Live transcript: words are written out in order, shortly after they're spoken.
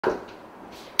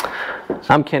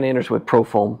I'm Ken Anderson with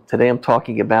Profoam. Today I'm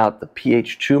talking about the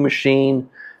PH-2 machine,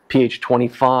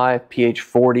 PH-25,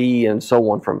 PH-40, and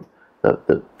so on from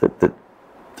the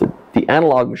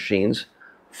analog machines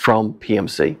from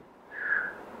PMC.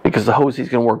 Because the hose is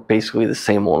going to work basically the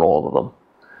same on all of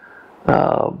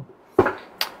them.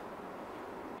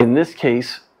 In this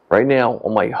case, right now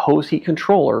on my hose heat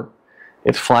controller,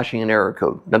 it's flashing an error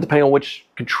code. Now depending on which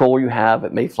controller you have,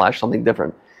 it may flash something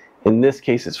different. In this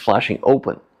case, it's flashing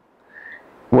open.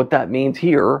 What that means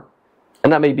here,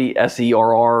 and that may be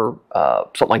SERR,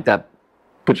 something like that,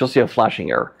 but you'll see a flashing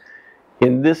error.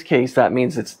 In this case, that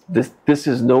means this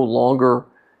is no longer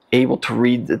able to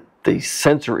read the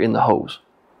sensor in the hose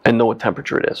and know what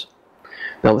temperature it is.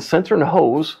 Now the sensor in the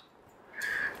hose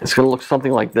is going to look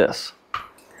something like this.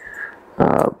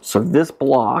 So this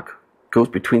block goes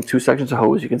between two sections of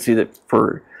hose. You can see that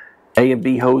for A and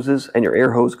B hoses and your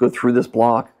air hose go through this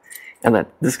block, and that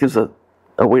this gives a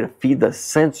way to feed the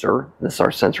sensor, this is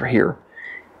our sensor here,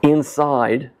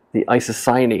 inside the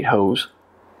isocyanate hose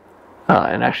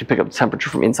and actually pick up the temperature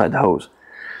from inside the hose.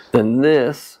 Then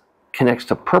this connects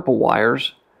to purple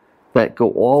wires that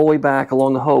go all the way back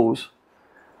along the hose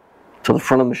to the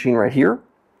front of the machine right here,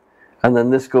 and then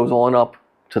this goes on up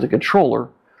to the controller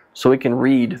so it can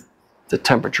read the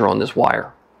temperature on this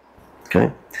wire.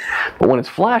 Okay, but when it's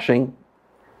flashing,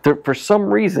 for some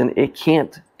reason it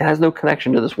has no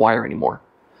connection to this wire anymore.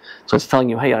 So it's telling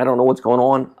you, hey, I don't know what's going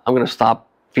on. I'm going to stop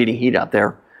feeding heat out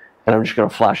there, and I'm just going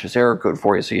to flash this error code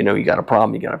for you so you know you got a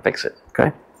problem, you got to fix it.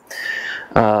 Okay.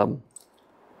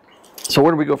 So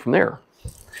where do we go from there?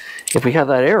 If we have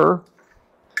that error,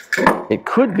 it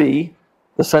could be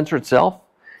the sensor itself.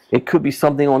 It could be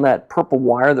something on that purple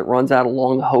wire that runs out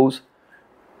along the hose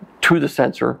to the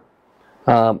sensor.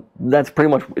 That's pretty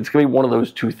much, it's going to be one of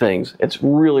those two things. It's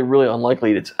really, really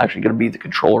unlikely it's actually going to be the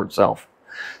controller itself.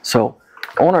 So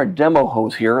on our demo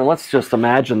hose here, and let's just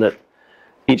imagine that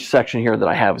each section here that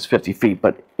I have is 50 feet,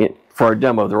 but for our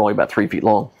demo, they're only about 3 feet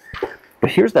long.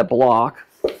 But here's that block,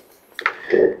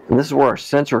 and this is where our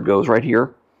sensor goes right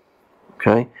here.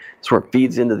 Okay, it's where it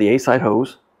feeds into the A-side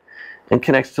hose and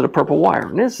connects to the purple wire.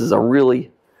 And this is a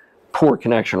really poor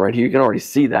connection right here. You can already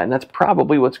see that, and that's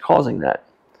probably what's causing that.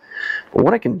 But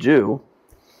what I can do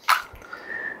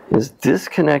is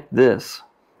disconnect this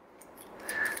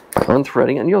by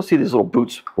unthreading, and you'll see these little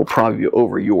boots will probably be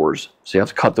over yours. So you have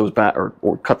to cut those back,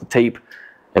 or cut the tape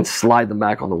and slide them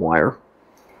back on the wire.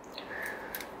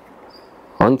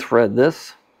 Unthread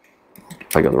this,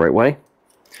 if I go the right way.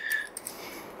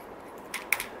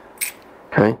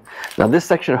 Okay, now this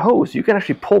section of hose, you can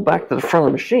actually pull back to the front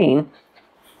of the machine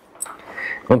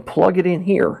and plug it in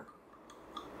here.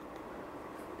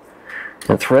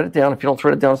 And thread it down. If you don't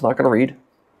thread it down, it's not going to read.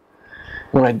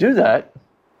 When I do that,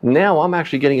 now I'm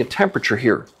actually getting a temperature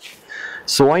here.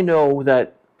 So I know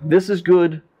that this is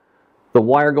good, the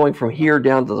wire going from here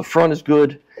down to the front is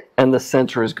good, and the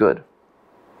sensor is good.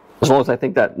 As long as I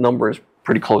think that number is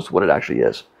pretty close to what it actually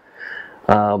is.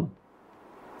 So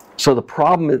the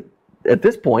problem at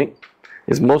this point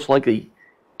is most likely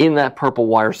in that purple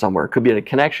wire somewhere. It could be at a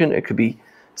connection, it could be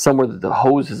somewhere that the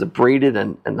hose is abraded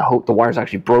and the wire is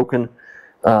actually broken.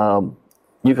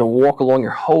 You can walk along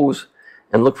your hose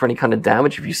and look for any kind of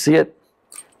damage. If you see it,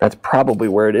 that's probably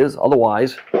where it is.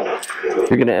 Otherwise, you're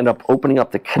going to end up opening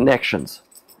up the connections,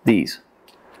 these.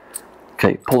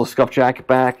 Okay, pull the scuff jacket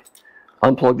back,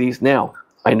 unplug these. Now,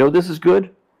 I know this is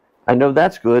good. I know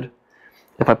that's good.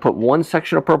 If I put one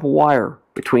section of purple wire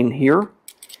between here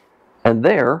and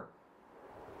there,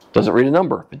 does it read a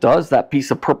number? If it does, that piece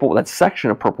of purple, that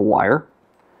section of purple wire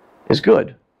is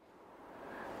good.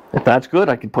 If that's good,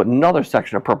 I can put another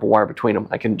section of purple wire between them.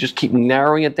 I can just keep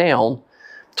narrowing it down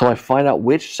until I find out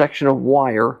which section of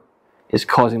wire is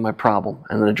causing my problem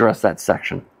and then address that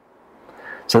section.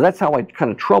 So that's how I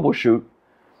kind of troubleshoot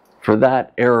for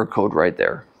that error code right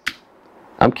there.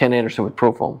 I'm Ken Anderson with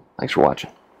Profoam. Thanks for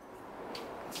watching.